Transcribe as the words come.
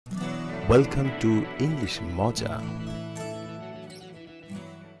Welcome to English Moja.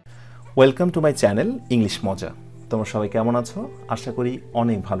 Welcome to my channel English মজা। তোমরা সবাই কেমন আছো? আশা করি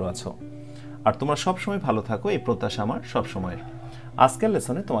অনেক ভালো আছো, আর তোমরা সবসময় ভালো থাকো এই প্রত্যাশা আমার সবসময়ের। আজকের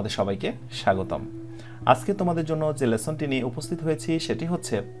লেসনে তোমাদের সবাইকে স্বাগতম। আজকে তোমাদের জন্য যে লেসনটি নিয়ে উপস্থিত হয়েছি সেটি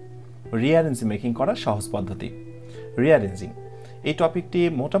হচ্ছে রিঅ্যারেঞ্জিং মেকিং করার সহজ পদ্ধতি। রিঅ্যারেঞ্জিং এই টপিকটি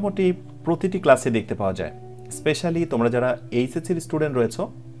মোটামুটি প্রতিটি ক্লাসে দেখতে পাওয়া যায়, স্পেশালি তোমরা যারা এইচএসসির স্টুডেন্ট রয়েছো,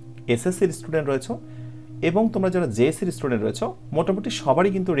 এসএসসির স্টুডেন্ট রয়েছো এবং তোমরা যারা জেএসসির স্টুডেন্ট রয়েছো, মোটামুটি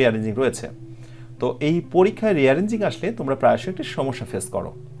সবারই কিন্তু রিঅ্যারেঞ্জিং রয়েছে। তো এই পরীক্ষায় রিঅ্যারেঞ্জিং আসলে তোমরা প্রায়শই একটি সমস্যা ফেস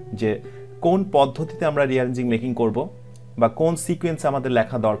করো যে কোন পদ্ধতিতে আমরা রিঅ্যারেঞ্জিং মেকিং করব, বা কোন সিকোয়েন্সে আমাদের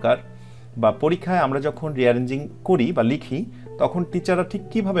লেখা দরকার, বা পরীক্ষায় আমরা যখন রিঅ্যারেঞ্জিং করি বা লিখি তখন টিচাররা ঠিক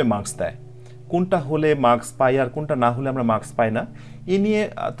কীভাবে মার্কস দেয়, কোনটা হলে মার্কস পাই আর কোনটা না হলে আমরা মার্কস পাই না, এ নিয়ে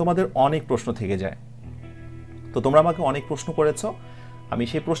তোমাদের অনেক প্রশ্ন থেকে যায়। তো তোমরা আমাকে অনেক প্রশ্ন করেছো, আমি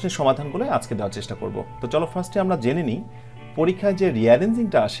সেই প্রশ্নের সমাধানগুলো আজকে দেওয়ার চেষ্টা করব। তো চলো ফার্স্টে আমরা জেনে নিই পরীক্ষায় যে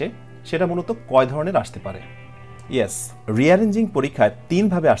রিঅ্যারেঞ্জিংটা আসে সেটা মূলত কয় ধরনের আসতে পারে। ইয়েস, রিঅ্যারেঞ্জিং পরীক্ষায়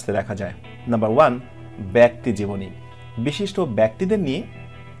তিনভাবে আসতে দেখা যায়। নাম্বার 1, ব্যক্তি জীবনী। বিশিষ্ট ব্যক্তিদের নিয়ে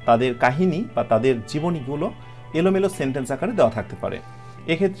তাদের কাহিনী বা তাদের জীবনীগুলো এলোমেলো সেন্টেন্স আকারে দেওয়া থাকতে পারে।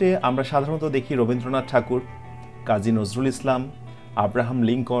 এক্ষেত্রে আমরা সাধারণত দেখি রবীন্দ্রনাথ ঠাকুর, Kazi Nazrul Islam, Abraham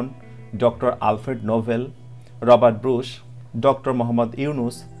Lincoln, doctor Alfred Nobel, Robert Bruce, doctor Mohammad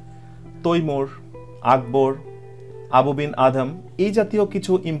Yunus, Taimur, আকবর, আবু বিন আদম, এই জাতীয়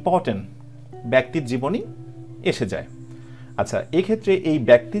কিছু ইম্পর্টেন্ট ব্যক্তির জীবনী এসে যায়। আচ্ছা, এক্ষেত্রে এই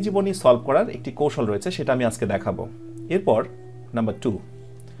ব্যক্তি জীবনী সলভ করার একটি কৌশল রয়েছে, সেটা আমি আজকে দেখাবো। এরপর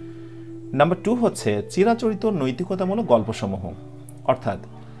নাম্বার টু হচ্ছে চিরাচরিত নৈতিকতামূলক গল্পসমূহ। অর্থাৎ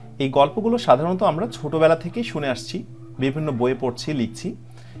এই গল্পগুলো সাধারণত আমরা ছোটবেলা থেকেই শুনে আসছি, বিভিন্ন বইয়ে পড়ছি, লিখছি।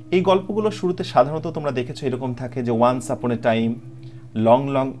 এই গল্পগুলো শুরুতে সাধারণত তোমরা দেখেছো এরকম থাকে যে ওয়ান্স আপন এ time, long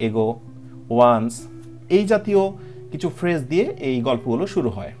long ago, once, এই জাতীয় কিছু ফ্রেজ দিয়ে এই গল্পগুলো শুরু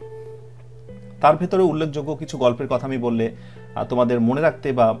হয়। তার ভেতরে উল্লেখযোগ্য কিছু গল্পের কথা আমি বললে তোমাদের মনে রাখতে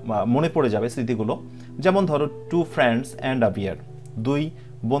বা মনে পড়ে যাবে স্মৃতিগুলো। যেমন ধরো টু ফ্রেন্ডস অ্যান্ড আ বিয়ার, দুই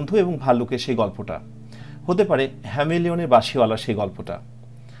বন্ধু এবং ভাল্লুকের সেই গল্পটা হতে পারে, হ্যামিলিয়নের বাঁশিওয়ালা সেই গল্পটা,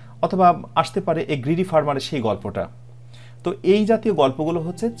 অথবা আসতে পারে এ গ্রিডি ফার্মারের সেই গল্পটা। তো এই জাতীয় গল্পগুলো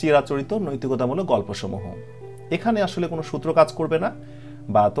হচ্ছে চিরাচরিত নৈতিকতামূলক গল্পসমূহ। এখানে আসলে কোনো সূত্র কাজ করবে না,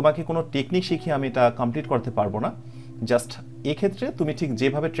 বা তোমাকে কোনো টেকনিক শিখিয়ে আমি এটা কমপ্লিট করতে পারবো না। জাস্ট এক্ষেত্রে তুমি ঠিক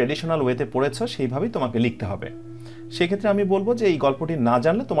যেভাবে ট্র্যাডিশনাল ওয়েতে পড়েছো সেইভাবেই তোমাকে লিখতে হবে। সেক্ষেত্রে আমি বলবো যে এই গল্পটি না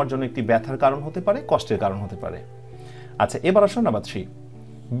জানলে তোমার জন্য একটি ব্যথার কারণ হতে পারে, কষ্টের কারণ হতে পারে। আচ্ছা, এবার আসো নাম্বার 3,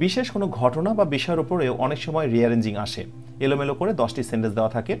 বিশেষ কোনো ঘটনা বা বিষয়ের উপরে অনেক সময় রিঅ্যারেঞ্জিং আসে। এলোমেলো করে 10টি সেন্টেন্স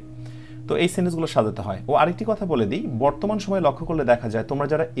দেওয়া থাকে, তো এই সেন্টেন্সগুলো সাজাতে হয়। ও আরেকটি কথা বলে দিই, বর্তমান সময়ে লক্ষ্য করলে দেখা যায় তোমরা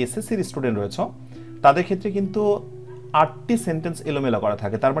যারা এসএসসির স্টুডেন্ট রয়েছো তাদের ক্ষেত্রে কিন্তু 8টি সেন্টেন্স এলোমেলো করা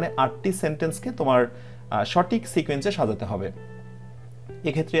থাকে। তার মানে 8টি সেন্টেন্সকে তোমার সঠিক সিকোয়েন্সে সাজাতে হবে।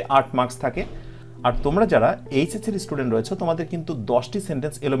 এক্ষেত্রে 8 মার্কস থাকে। আর তোমরা যারা এইচএসসির স্টুডেন্ট রয়েছো তোমাদের কিন্তু 10টি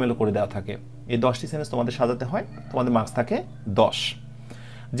সেন্টেন্স এলোমেলো করে দেওয়া থাকে। এই 10টি সেন্টেন্স তোমাদের সাজাতে হয়, তোমাদের মার্কস থাকে 10।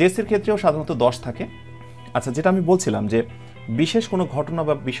 জেএসসির ক্ষেত্রেও সাধারণত 10 থাকে। আচ্ছা, যেটা আমি বলছিলাম যে বিশেষ কোনো ঘটনা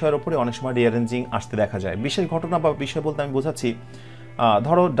বা বিষয়ের ওপরে অনেক সময় রিঅ্যারেঞ্জিং আসতে দেখা যায়। বিশেষ ঘটনা বা বিষয় বলতে আমি বোঝাচ্ছি,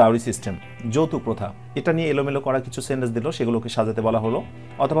 ধরো ডাউরি সিস্টেম, যৌতুক প্রথা, এটা নিয়ে এলোমেলো করা কিছু সেন্টেন্স দিল, সেগুলোকে সাজাতে বলা হলো।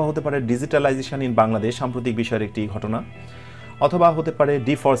 অথবা হতে পারে ডিজিটালাইজেশন ইন বাংলাদেশ, সাম্প্রতিক বিষয়ের একটি ঘটনা। অথবা হতে পারে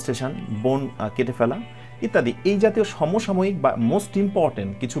ডিফরেস্টেশন, বন কেটে ফেলা ইত্যাদি। এই জাতীয় সমসাময়িক বা মোস্ট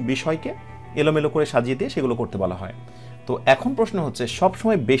ইম্পর্টেন্ট কিছু বিষয়কে এলোমেলো করে সাজিয়ে দিয়ে সেগুলো করতে বলা হয়। তো এখন প্রশ্ন হচ্ছে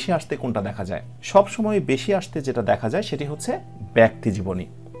সবসময় বেশি আসতে কোনটা দেখা যায়? সবসময় বেশি আসতে যেটা দেখা যায় সেটি হচ্ছে ব্যক্তি জীবনী।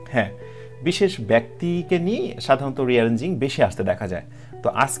 হ্যাঁ, বিশেষ ব্যক্তিকে নিয়ে সাধারণত রিঅ্যারেঞ্জিং বেশি আসতে দেখা যায়। তো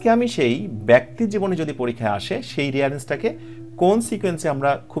আজকে আমি সেই ব্যক্তি জীবনী যদি পরীক্ষায় আসে সেই রিঅ্যারেঞ্জটাকে কোন সিকোয়েন্সে আমরা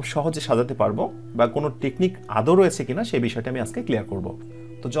খুব সহজে সাজাতে পারবো, বা কোনো টেকনিক আদৌ রয়েছে কিনা সেই বিষয়টা আমি আজকে ক্লিয়ার করব।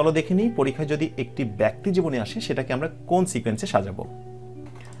 তো চলো দেখে নিই পরীক্ষায় যদি একটি ব্যক্তি জীবনী আসে সেটাকে আমরা কোন সিকোয়েন্সে সাজাবো।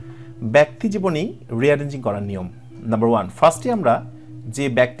 ব্যক্তি জীবনী রিঅ্যারেঞ্জিং করার নিয়ম। নাম্বার 1, ফার্স্টে আমরা যে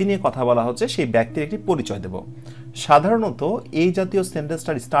ব্যক্তি নিয়ে কথা বলা হচ্ছে সেই ব্যক্তির একটি পরিচয় দেব। সাধারণত এই জাতীয়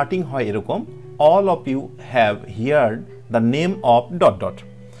সেন্টেন্সটার স্টার্টিং হয় এরকম, all of you have heard the name of dot dot.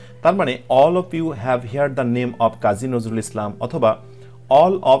 তার মানে all of you have heard the name of Kazi Nazrul Islam, অথবা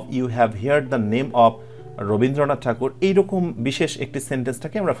all of you have heard the name of Rabindranath ঠাকুর। এইরকম বিশেষ একটি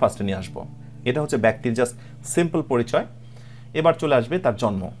সেন্টেন্সটাকে আমরা ফার্স্টে নিয়ে আসবো। এটা হচ্ছে ব্যক্তির জাস্ট সিম্পল পরিচয়। এবার চলে আসবে তার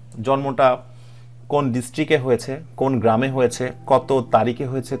জন্মটা কোন ডিস্ট্রিক্টে হয়েছে, কোন গ্রামে হয়েছে, কত তারিখে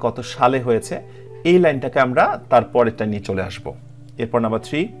হয়েছে, কত সালে হয়েছে, এই লাইনটাকে আমরা তার পরেরটা নিয়ে চলে আসব। এরপর নাম্বার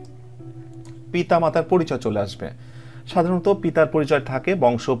 3, পিতা মাতার পরিচয় চলে আসবে। সাধারণত পিতার পরিচয় থাকে,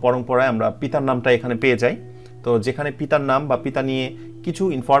 বংশ পরম্পরায় আমরা পিতার নামটা এখানে পেয়ে যাই। তো যেখানে পিতার নাম বা পিতা নিয়ে কিছু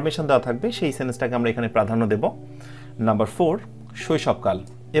ইনফরমেশন দেওয়া থাকবে সেই সেন্টেন্সটাকে আমরা এখানে প্রাধান্য দেব। নাম্বার 4, শৈশবকাল।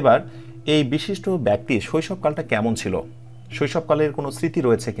 এবার এই বিশিষ্ট ব্যক্তির শৈশবকালটা কেমন ছিল, শৈশবকালের কোনো স্মৃতি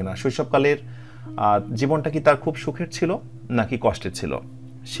রয়েছে কিনা, শৈশবকালের জীবনটা কি তার খুব সুখের ছিল নাকি কষ্টের ছিল,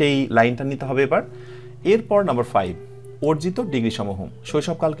 সেই লাইনটা নিতে হবে এবার। এরপর নাম্বার 5, অর্জিত ডিগ্রি সমূহ।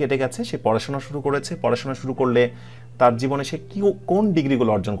 শৈশবকাল কেটে গেছে, সে পড়াশোনা শুরু করেছে, পড়াশোনা শুরু করলে তার জীবনে সে কোন ডিগ্রিগুলো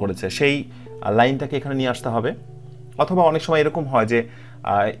অর্জন করেছে সেই লাইনটাকে এখানে নিয়ে আসতে হবে। অথবা অনেক সময় এরকম হয় যে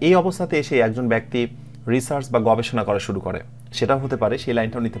এই অবস্থাতে এসে একজন ব্যক্তি রিসার্চ বা গবেষণা করা শুরু করে, সেটাও হতে পারে, সেই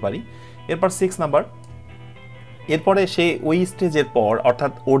লাইনটাও নিতে পারি। এরপর 6 নাম্বার, এরপরে সে ওই স্টেজের পর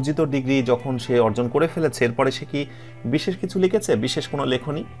অর্থাৎ অর্জিত ডিগ্রি যখন সে অর্জন করে ফেলেছে, এরপরে সে কি বিশেষ কিছু লিখেছে, বিশেষ কোনো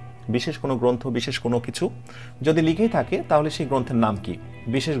লেখনী, বিশেষ কোনো গ্রন্থ, বিশেষ কোনো কিছু যদি লিখেই থাকে তাহলে সেই গ্রন্থের নাম কি,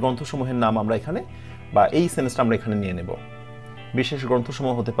 বিশেষ গ্রন্থসমূহের নাম আমরা এখানে বা এই সেন্টেন্সটা আমরা এখানে নিয়ে নেব। বিশেষ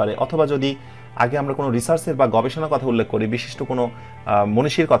গ্রন্থসমূহ হতে পারে, অথবা যদি আগে আমরা কোনো রিসার্চের বা গবেষণার কথা উল্লেখ করি, বিশিষ্ট কোনো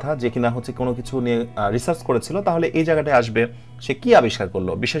মনীষীর কথা যে কিনা হচ্ছে কোনো কিছু নিয়ে রিসার্চ করেছিল, তাহলে এই জায়গাটায় আসবে সে কি আবিষ্কার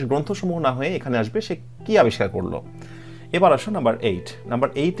করলো, বিশেষ গ্রন্থসমূহ না হয়ে এখানে আসবে সে কি আবিষ্কার করলো। এবার আসো নাম্বার 8। নাম্বার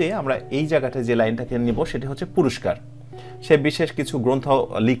 8-এ আমরা এই জায়গাটায় যে লাইনটাকে নিব সেটি হচ্ছে পুরস্কার। সে বিশেষ কিছু গ্রন্থ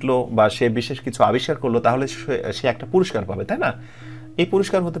লিখলো বা সে বিশেষ কিছু আবিষ্কার করলো, তাহলে সে একটা পুরস্কার পাবে, তাই না? এই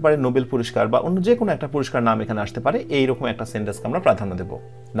পুরস্কার হতে পারে নোবেল পুরস্কার বা অন্য যে কোনো একটা পুরস্কার নাম এখানে আসতে পারে। এইরকম একটা সেন্টেন্সকে আমরা প্রাধান্য দেব।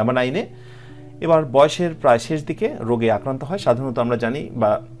 নাম্বার 9-এ এবার বয়সের প্রায় শেষ দিকে রোগে আক্রান্ত হয়। সাধারণত আমরা জানি বা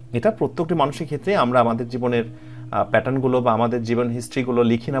এটা প্রত্যেকটি মানুষের ক্ষেত্রে আমরা আমাদের জীবনের প্যাটার্নগুলো বা আমাদের জীবন হিস্ট্রিগুলো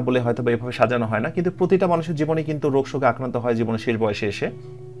লিখি না বলে হয়তো বা এভাবে সাজানো হয় না, কিন্তু প্রতিটা মানুষের জীবনে কিন্তু রোগ শোকে আক্রান্ত হয় জীবনের শেষ বয়সে এসে।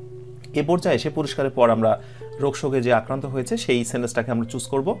 এ পর্যায়ে এসে পুরস্কারের পর আমরা রোগ শোকে যে আক্রান্ত হয়েছে সেই সেন্টেন্সটাকে আমরা চুজ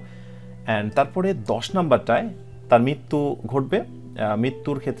করব। অ্যান্ড তারপরে 10 নাম্বারটায় তার মৃত্যু ঘটবে।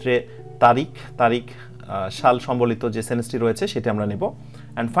 মৃত্যুর ক্ষেত্রে তারিখ সাল সম্বলিত যে সেন্টেন্সটি রয়েছে সেটি আমরা নেব।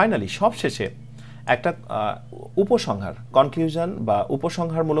 অ্যান্ড ফাইনালি সবশেষে একটা উপসংহার, কনক্লুশন বা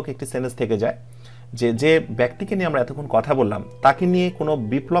উপসংহারমূলক একটি সেন্টেন্স থেকে যায় যে ব্যক্তিকে নিয়ে আমরা এতক্ষণ কথা বললাম তাকে নিয়ে কোনো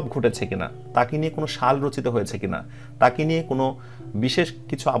বিপ্লব ঘটেছে কিনা, তাকে নিয়ে কোনো সাল রচিত হয়েছে কিনা, তাকে নিয়ে কোনো বিশেষ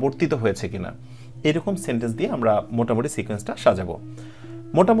কিছু আবর্তিত হয়েছে কিনা, এরকম সেন্টেন্স দিয়ে আমরা মোটামুটি সিকোয়েন্সটা সাজাবো।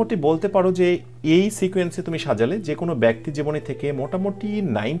 মোটামুটি বলতে পারো যে এই সিকোয়েন্সে তুমি সাজালে যে কোনো ব্যক্তি জীবনী থেকে মোটামুটি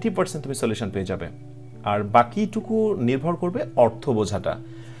 90% তুমি সলিউশন পেয়ে যাবে, আর বাকিটুকু নির্ভর করবে অর্থ বোঝাটা।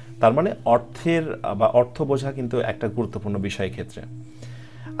 তার মানে অর্থ বোঝা কিন্তু একটা গুরুত্বপূর্ণ বিষয় ক্ষেত্রে।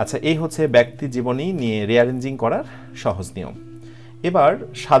 আচ্ছা, এই হচ্ছে ব্যক্তি জীবনী নিয়ে রিঅ্যারেঞ্জিং করার সহজ নিয়ম। এবার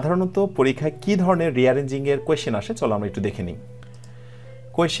সাধারণত পরীক্ষায় কি ধরনের রিঅ্যারেঞ্জিংয়ের কোয়েশ্চেন আসে চলো আমরা একটু দেখে নিই।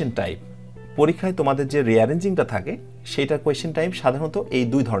 কোয়েশ্চেন টাইপ, পরীক্ষায় তোমাদের যে রিঅ্যারেঞ্জিংটা থাকে সেইটার কোয়েশ্চেন টাইপ সাধারণত এই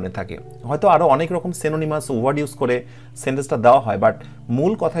 2 ধরনের থাকে। হয়তো আরও অনেক রকম সিনোনিমাস ওয়ার্ড ইউজ করে সেন্টেন্সটা দেওয়া হয়, বাট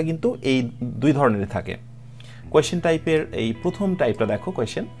মূল কথা কিন্তু এই 2 ধরনেরই থাকে। কোয়েশ্চেন টাইপের এই প্রথম টাইপটা দেখো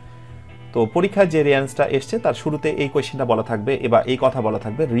কোয়েশ্চেন। তো পরীক্ষায় যে রিঅ্যারেঞ্জটা এসছে তার শুরুতে এই কোয়েশ্চেনটা বলা থাকবে, এবার এই কথা বলা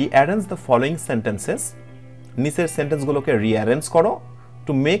থাকবে, রিঅ্যারেঞ্জ দ্য ফলোয়িং সেন্টেন্সেস, নিচের সেন্টেন্সগুলোকে রিঅ্যারেঞ্জ করো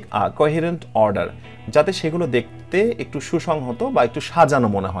to make a coherent order, যাতে সেগুলো দেখতে একটু সুসংহত বা একটু সাজানো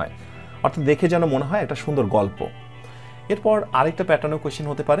মনে হয়, অর্থাৎ দেখে যেন মনে হয় একটা সুন্দর গল্প। এরপর আরেকটা প্যাটার্নের কোয়েশ্চেন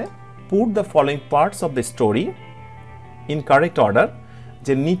হতে পারে, put the following parts of the story in correct order,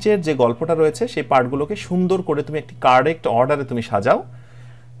 যে নিচের যে গল্পটা রয়েছে সেই পার্টগুলোকে সুন্দর করে তুমি একটি কারেক্ট অর্ডারে তুমি সাজাও,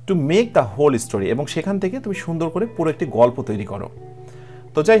 to make the whole story, এবং সেখান থেকে তুমি সুন্দর করে পুরো একটি গল্প তৈরি করো।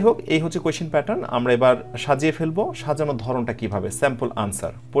 তো যাই হোক, এই হচ্ছে কোয়েশ্চেন প্যাটার্ন। আমরা এবার সাজিয়ে ফেলবো। সাজানোর ধরনটা কিভাবে, স্যাম্পল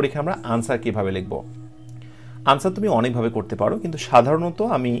আনসার। পরীক্ষায় আমরা আনসার কিভাবে লিখবো। আনসার তুমি অনেকভাবে করতে পারো, কিন্তু সাধারণত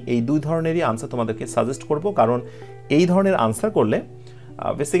আমি এই 2 ধরনেরই আনসার তোমাদেরকে সাজেস্ট করব, কারণ এই ধরনের আনসার করলে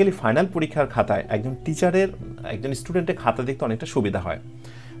বেসিক্যালি ফাইনাল পরীক্ষার খাতায় একজন স্টুডেন্টের খাতা দেখতে অনেকটা সুবিধা হয়।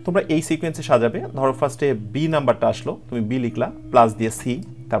 তোমরা এই সিকোয়েন্সে সাজাবে। ধরো ফার্স্টে বি নাম্বারটা আসলো, তুমি বি লিখলা প্লাস দিয়ে সি,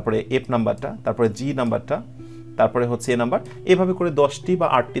 তারপরে এফ নাম্বারটা, তারপরে জি নাম্বারটা, তারপরে হচ্ছে এ নাম্বার, এভাবে করে 10টি বা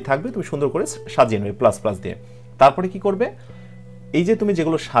 8টি থাকবে, তুমি সুন্দর করে সাজিয়ে নেবে প্লাস প্লাস দিয়ে। তারপরে কি করবে, এই যে তুমি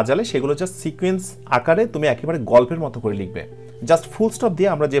যেগুলো সাজালে সেগুলো জাস্ট সিকোয়েন্স আকারে তুমি একেবারে গল্পের মতো করে লিখবে। জাস্ট ফুল স্টপ দিয়ে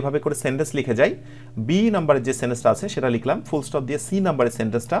আমরা যেভাবে করে সেন্টেন্স লিখে যাই, বি নাম্বারের যে সেন্টেন্সটা আছে সেটা লিখলাম ফুল স্টপ দিয়ে, সি নাম্বারের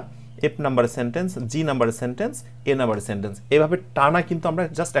সেন্টেন্সটা, এফ নাম্বারের সেন্টেন্স, জি নাম্বারের সেন্টেন্স, এ নাম্বারের সেন্টেন্স, এভাবে টানা কিন্তু আমরা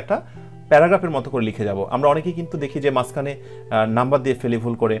জাস্ট একটা প্যারাগ্রাফের মতো করে লিখে যাব। আমরা অনেকেই কিন্তু দেখি যে মাঝখানে নাম্বার দিয়ে ফেলি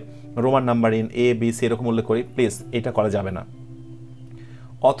ভুল করে, Roman number in A B C এরকম উল্লেখ করি। প্লিজ এটা করা যাবে না।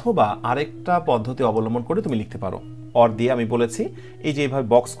 অথবা আরেকটা পদ্ধতি অবলম্বন করে তুমি লিখতে পারো, অর দিয়ে আমি বলেছি, এই যে এইভাবে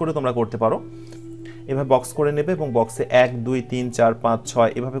বক্স করে তোমরা করতে পারো। এভাবে বক্স করে নেবে এবং বক্সে 1 2 3 4 5 6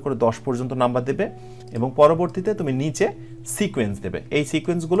 এভাবে করে 10 পর্যন্ত নাম্বার দেবে, এবং পরবর্তীতে তুমি নিচে সিকোয়েন্স দেবে। এই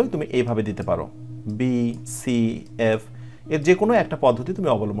সিকোয়েন্সগুলোই তুমি এইভাবে দিতে পারো, বি সি এফ, এর যে কোনো একটা পদ্ধতি তুমি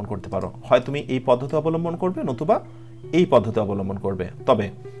অবলম্বন করতে পারো। হয় তুমি এই পদ্ধতি অবলম্বন করবে, নতুবা এই পদ্ধতি অবলম্বন করবে। তবে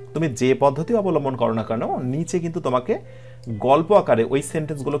তুমি যে পদ্ধতি অবলম্বন করো না কেন নিচে কিন্তু তোমাকে গল্প আকারে ওই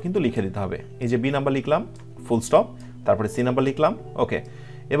সেন্টেন্সগুলো কিন্তু লিখে দিতে হবে। এই যে বি নাম্বার লিখলাম, ফুল স্টপ, তারপরে সি নাম্বার লিখলাম, ওকে।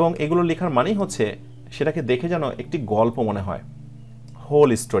 এবং এগুলো লেখার মানেই হচ্ছে সেটাকে দেখে যেন একটি গল্প মনে হয়, হোল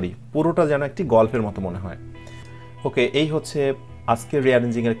স্টোরি, পুরোটা যেন একটি গল্পের মতো মনে হয়। ওকে, এই হচ্ছে আজকের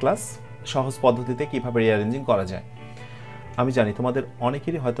রিঅ্যারেঞ্জিংয়ের ক্লাস, সহজ পদ্ধতিতে কিভাবে রিঅ্যারেঞ্জিং করা যায়। আমি জানি তোমাদের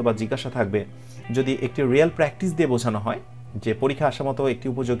অনেকেরই হয়তো বা জিজ্ঞাসা থাকবে, যদি একটি রিয়েল প্র্যাকটিস দিয়ে বোঝানো হয় যে পরীক্ষা আসা মতো একটি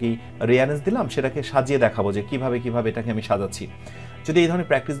উপযোগী রিঅ্যারেঞ্জ দিলাম, সেটাকে সাজিয়ে দেখাবো যে কিভাবে এটাকে আমি সাজাচ্ছি। যদি এই ধরনের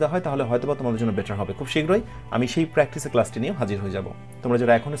প্র্যাকটিস দেওয়া হয় তাহলে হয়তো বা তোমাদের জন্য বেটার হবে। খুব শীঘ্রই আমি সেই প্র্যাকটিসের ক্লাসটি নিয়ে হাজির হয়ে যাব। তোমরা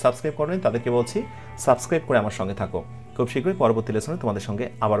যারা এখনো সাবস্ক্রাইব করোনি তাদেরকে বলছি সাবস্ক্রাইব করে আমার সঙ্গে থাকো। খুব শীঘ্রই পরবর্তী লেসনে তোমাদের সঙ্গে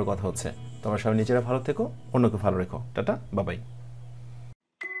আবারও কথা হচ্ছে। তোমরা সবাই নিজেরা ভালো থেকো, অন্যকে ভালো রেখো। টাটা, বাবাই।